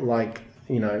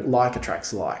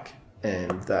attracts like,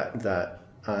 and that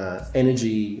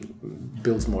energy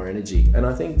builds more energy. And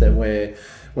I think that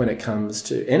when it comes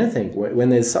to anything, when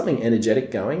there's something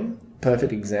energetic going,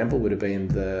 perfect example would have been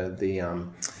the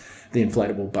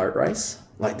inflatable boat race.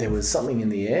 Like, there was something in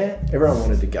the air, everyone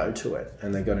wanted to go to it,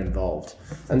 and they got involved.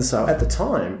 And so at the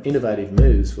time, Innovative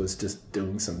Moves was just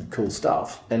doing some cool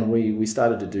stuff. And we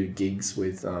started to do gigs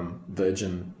with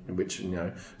Virgin, which,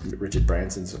 Richard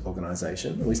Branson's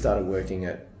organisation. We started working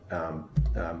at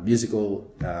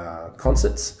musical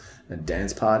concerts and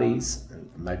dance parties and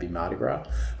maybe Mardi Gras.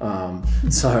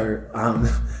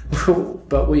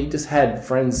 But we just had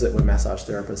friends that were massage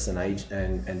therapists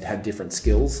and had different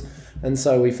skills. And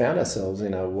so we found ourselves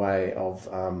in a way of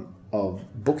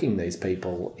booking these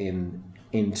people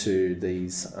into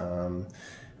these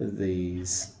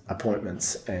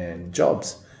appointments and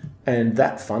jobs. And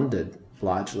that funded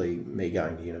largely me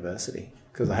going to university,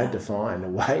 because I had to find a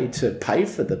way to pay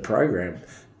for the program.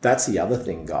 That's the other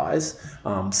thing, guys.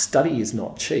 Study is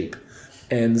not cheap.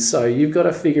 And so you've got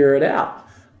to figure it out.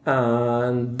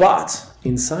 But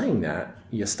in saying that,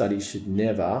 your study should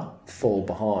never fall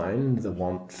behind the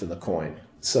want for the coin.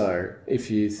 So if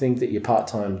you think that your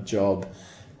part-time job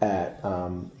at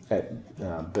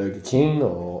Burger King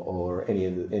or any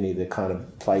of the kind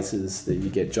of places that you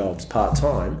get jobs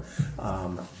part-time,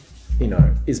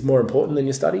 is more important than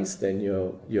your studies, then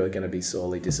you're going to be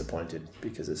sorely disappointed,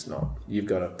 because it's not. You've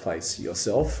got to place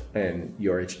yourself and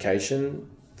your education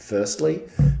firstly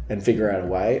and figure out a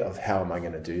way of how am I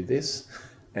going to do this.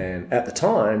 And at the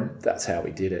time, that's how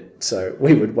we did it. So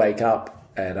we would wake up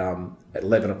at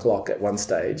 11 o'clock at one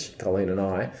stage, Colleen and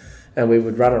I, and we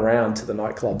would run around to the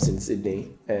nightclubs in Sydney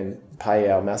and pay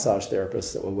our massage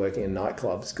therapists that were working in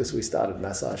nightclubs, because we started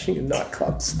massaging in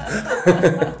nightclubs.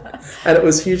 And it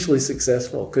was hugely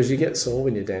successful, because you get sore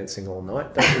when you're dancing all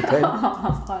night, don't you, Pen?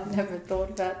 I never thought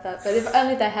about that. But if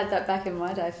only they had that back in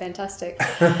my day. Fantastic.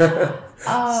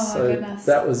 Oh, my goodness.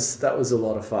 That was a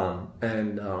lot of fun.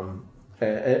 And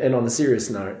on a serious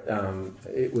note,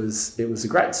 it was a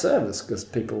great service, because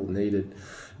people needed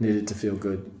to feel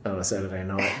good on a Saturday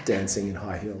night dancing in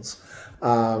high heels.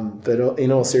 But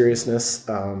in all seriousness,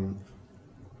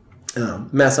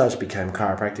 massage became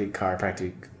chiropractic.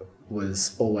 Chiropractic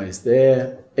was always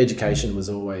there. Education was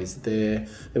always there.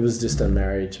 It was just a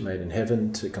marriage made in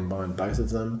heaven to combine both of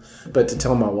them. But to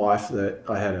tell my wife that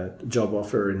I had a job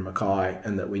offer in Mackay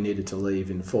and that we needed to leave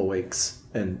in 4 weeks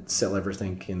and sell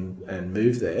everything and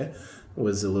move there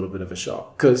was a little bit of a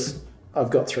shock, because I've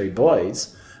got 3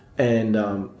 boys.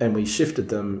 And we shifted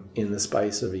them in the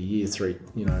space of a year,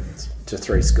 to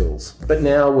 3 schools. But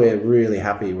now we're really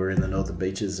happy. We're in the northern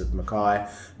beaches of Mackay.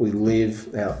 We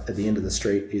live out at the end of the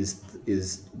street is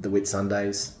the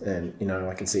Whitsundays, and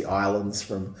I can see islands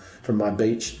from my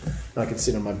beach. I can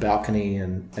sit on my balcony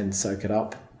and soak it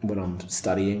up when I'm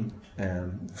studying.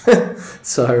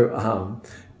 So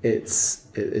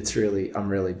it's really, I'm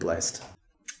really blessed.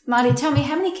 Marty, tell me,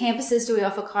 how many campuses do we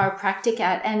offer chiropractic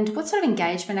at, and what sort of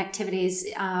engagement activities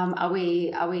are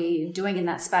we doing in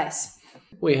that space?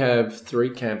 We have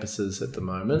 3 campuses at the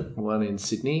moment, one in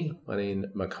Sydney, one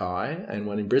in Mackay, and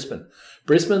one in Brisbane.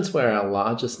 Brisbane's where our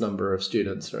largest number of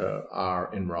students are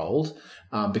enrolled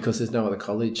because there's no other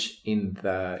college in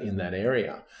that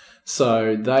area.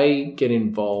 So they get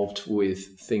involved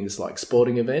with things like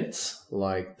sporting events,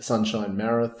 like the Sunshine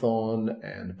Marathon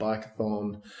and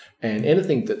Bikeathon, and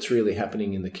anything that's really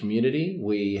happening in the community.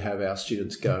 We have our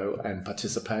students go and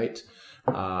participate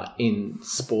in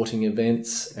sporting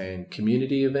events and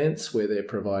community events where they're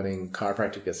providing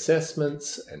chiropractic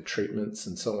assessments and treatments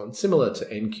and so on, similar to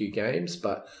NQ Games,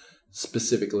 but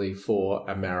specifically for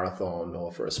a marathon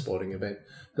or for a sporting event.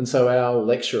 And so our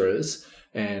lecturers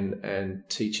and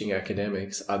teaching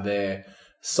academics are there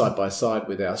side by side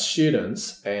with our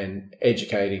students and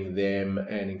educating them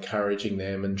and encouraging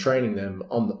them and training them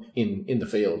in the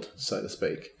field, so to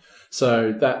speak.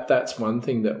 So that's one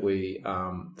thing that we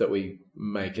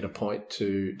make it a point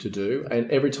to do. And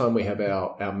every time we have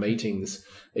our meetings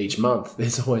each month,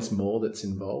 there's always more that's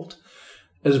involved.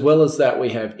 As well as that,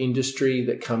 we have industry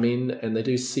that come in and they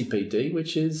do CPD,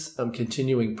 which is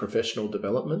continuing professional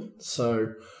development.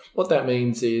 So what that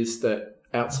means is that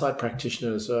outside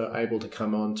practitioners are able to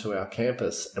come onto our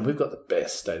campus, and we've got the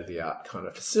best state-of-the-art kind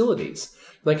of facilities.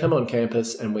 They come on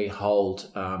campus and we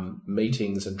hold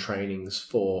meetings and trainings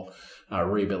for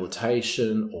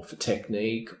rehabilitation or for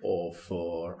technique or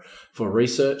for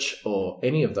research or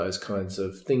any of those kinds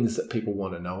of things that people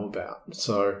want to know about.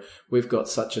 So we've got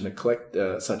such an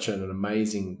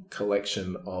amazing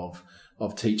collection of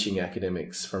teaching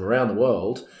academics from around the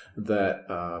world that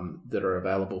are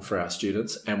available for our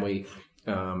students, and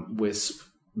we're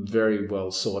very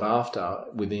well sought after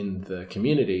within the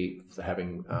community for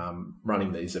having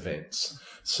running these events.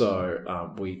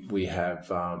 So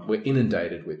we're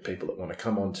inundated with people that want to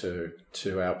come onto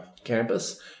our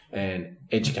campus and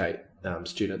educate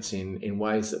students in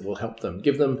ways that will help them,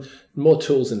 give them more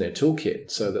tools in their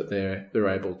toolkit so that they're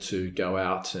able to go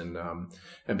out and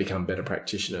become better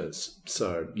practitioners.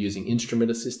 So using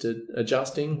instrument assisted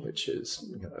adjusting, which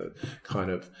is kind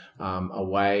of a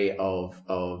way of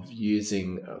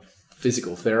using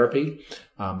physical therapy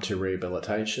to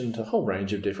rehabilitation, to a whole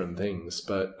range of different things.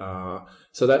 But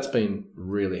so that's been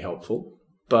really helpful.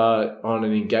 But on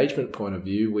an engagement point of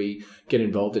view, we get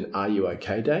involved in Are You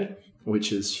OK Day,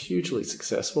 which is hugely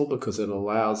successful because it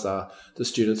allows the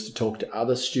students to talk to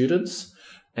other students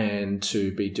and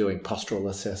to be doing postural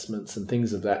assessments and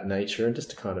things of that nature, and just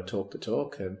to kind of talk the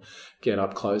talk and get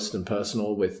up close and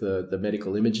personal with the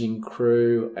medical imaging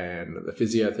crew and the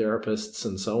physiotherapists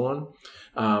and so on.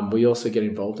 We also get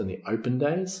involved in the open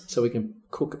days, so we can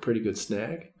cook a pretty good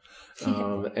snag.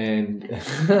 And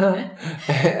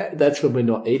that's when we're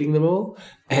not eating them all.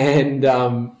 And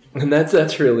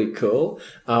that's really cool.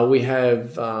 We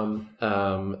have,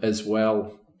 as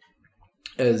well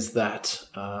as that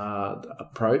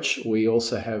approach, we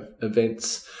also have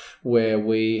events where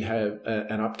we have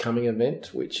an upcoming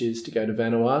event, which is to go to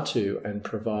Vanuatu and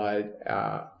provide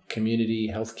community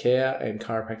health care and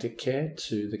chiropractic care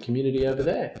to the community over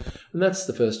there. And that's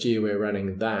the first year we're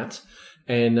running that.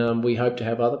 And we hope to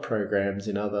have other programs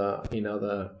in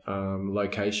other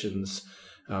locations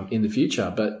in the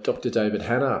future. But Dr. David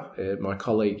Hanna, my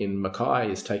colleague in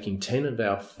Mackay, is taking 10 of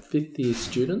our fifth year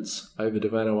students over to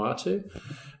Vanuatu,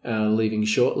 leaving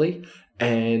shortly.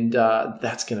 And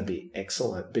that's going to be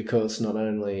excellent because not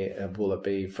only will it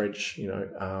be French,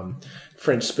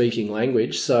 French-speaking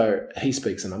language, so he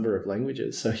speaks a number of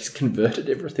languages. So he's converted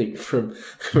everything from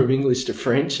English to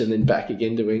French and then back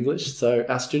again to English. So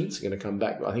our students are going to come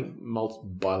back, I think,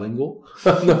 bilingual.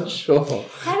 I'm not sure.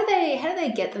 How do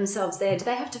they get themselves there? Do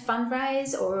they have to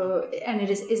fundraise,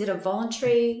 is it a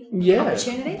voluntary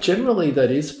opportunity? Generally,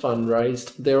 that is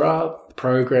fundraised. There are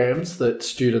programs that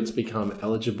students become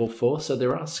eligible for. So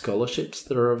there are scholarships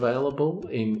that are available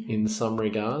in some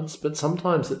regards, but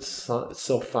sometimes it's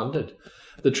self-funded.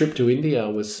 The trip to India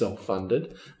was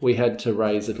self-funded. We had to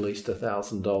raise at least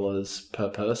 $1,000 per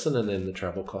person, and then the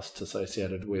travel costs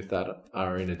associated with that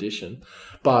are in addition.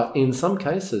 But in some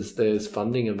cases, there's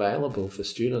funding available for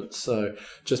students. So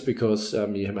just because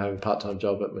you have a part-time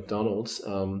job at McDonald's,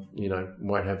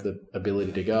 won't have the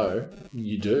ability to go,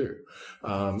 you do.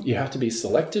 You have to be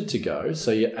selected to go,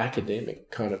 so your academic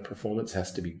kind of performance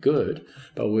has to be good.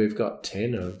 But we've got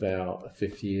 10 of our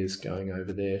fifth years going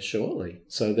over there shortly,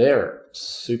 so they're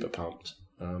super pumped.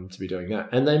 to be doing that.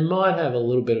 And they might have a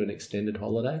little bit of an extended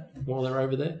holiday while they're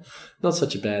over there. Not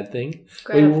such a bad thing.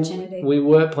 Great opportunity. We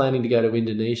were planning to go to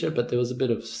Indonesia, but there was a bit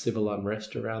of civil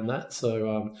unrest around that.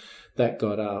 So that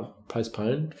got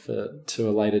postponed to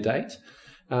a later date.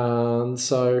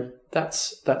 So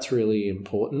that's really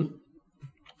important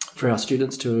for our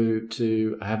students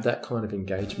to have that kind of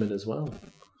engagement as well.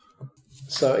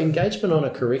 So engagement on a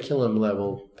curriculum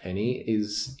level, Penny,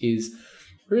 is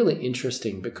really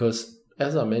interesting because,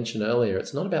 as I mentioned earlier,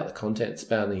 it's not about the content, it's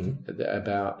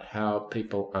about how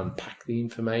people unpack the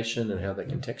information and how they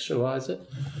contextualize it.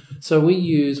 So we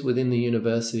use within the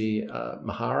university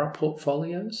Mahara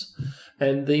portfolios,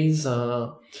 and these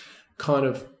are kind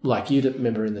of like you'd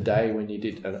remember in the day when you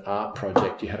did an art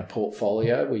project, you had a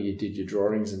portfolio where you did your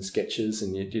drawings and sketches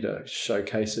and you did a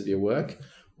showcase of your work.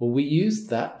 Well, we use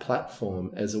that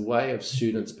platform as a way of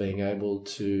students being able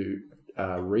to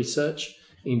research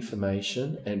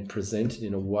information and present it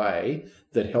in a way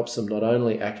that helps them not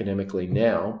only academically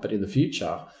now, but in the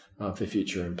future for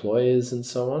future employers and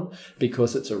so on,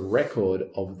 because it's a record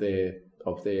of their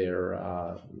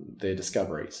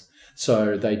discoveries.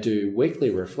 So they do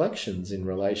weekly reflections in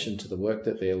relation to the work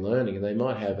that they're learning, and they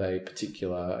might have a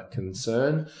particular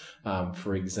concern.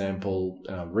 For example,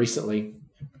 recently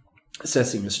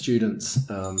assessing the students'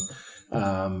 work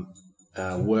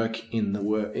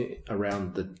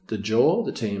around the jaw,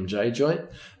 the TMJ joint,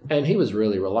 and he was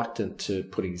really reluctant to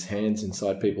putting his hands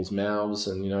inside people's mouths,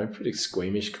 and pretty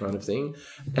squeamish kind of thing,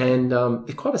 and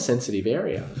it's quite a sensitive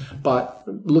area. But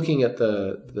looking at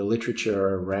the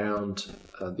literature around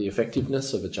the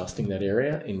effectiveness of adjusting that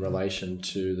area in relation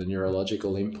to the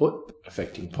neurological input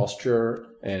affecting posture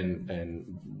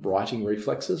and writing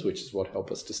reflexes, which is what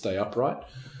help us to stay upright,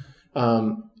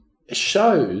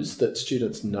 shows that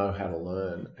students know how to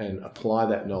learn and apply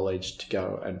that knowledge to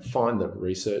go and find the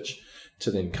research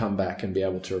to then come back and be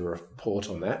able to report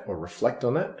on that or reflect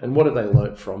on that. And what have they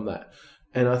learnt from that?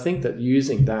 And I think that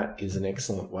using that is an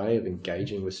excellent way of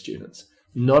engaging with students.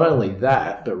 Not only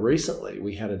that, but recently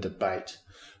we had a debate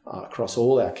across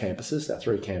all our campuses, our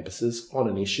 3 campuses, on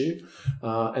an issue.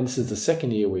 And this is the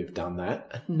second year we've done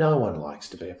that. No one likes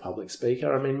to be a public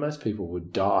speaker. I mean, most people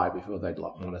would die before they'd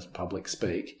want to public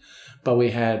speak. But we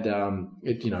had,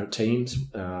 teams,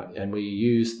 and we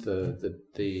used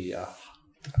the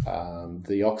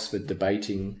Oxford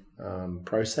debating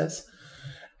process.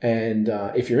 And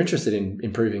if you're interested in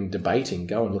improving debating,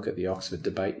 go and look at the Oxford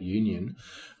Debate Union,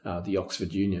 the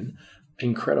Oxford Union.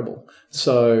 Incredible.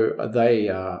 So they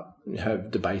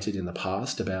have debated in the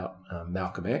past about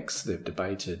Malcolm X. They've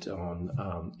debated on,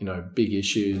 big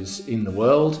issues in the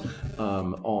world,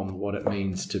 on what it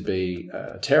means to be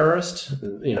a terrorist,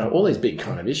 all these big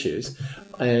kind of issues.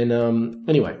 And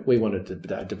anyway, we wanted to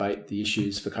debate the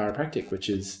issues for chiropractic, which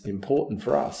is important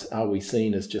for us. Are we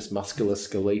seen as just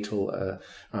musculoskeletal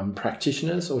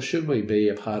practitioners, or should we be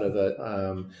a part of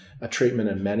a treatment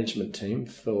and management team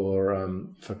for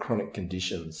chronic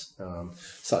conditions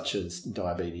such as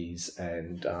diabetes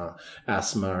and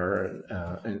asthma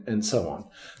and so on?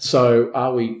 So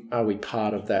are we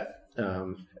part of that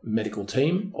medical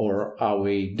team, or are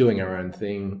we doing our own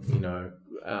thing,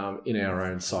 in our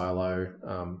own silo,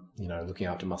 looking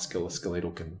after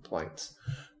musculoskeletal complaints?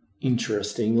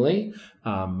 Interestingly,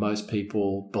 most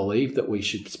people believe that we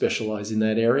should specialise in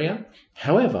that area.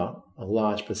 However, a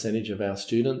large percentage of our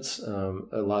students,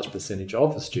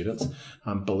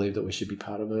 believe that we should be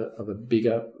part of a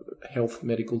bigger health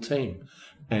medical team.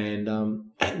 And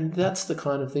that's the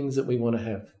kind of things that we want to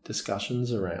have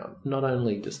discussions around, not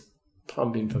only just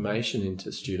pump information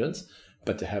into students,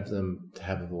 but to have them to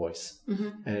have a voice.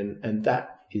 Mm-hmm. And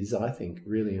that is, I think,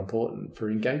 really important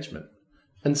for engagement.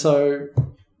 And so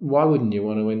why wouldn't you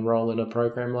want to enroll in a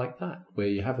program like that where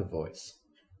you have a voice?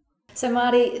 So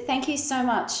Marty, thank you so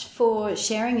much for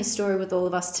sharing your story with all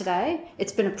of us today.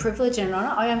 It's been a privilege and an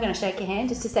honour. I am going to shake your hand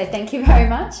just to say thank you very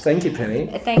much. Thank you, Penny.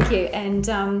 Thank you. And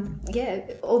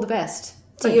all the best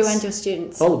to Thanks. you and your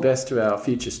students. All the best to our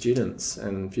future students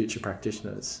and future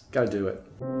practitioners. Go do it.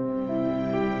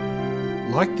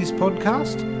 Like this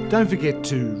podcast? Don't forget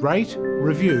to rate,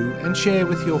 review and share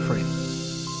with your friends.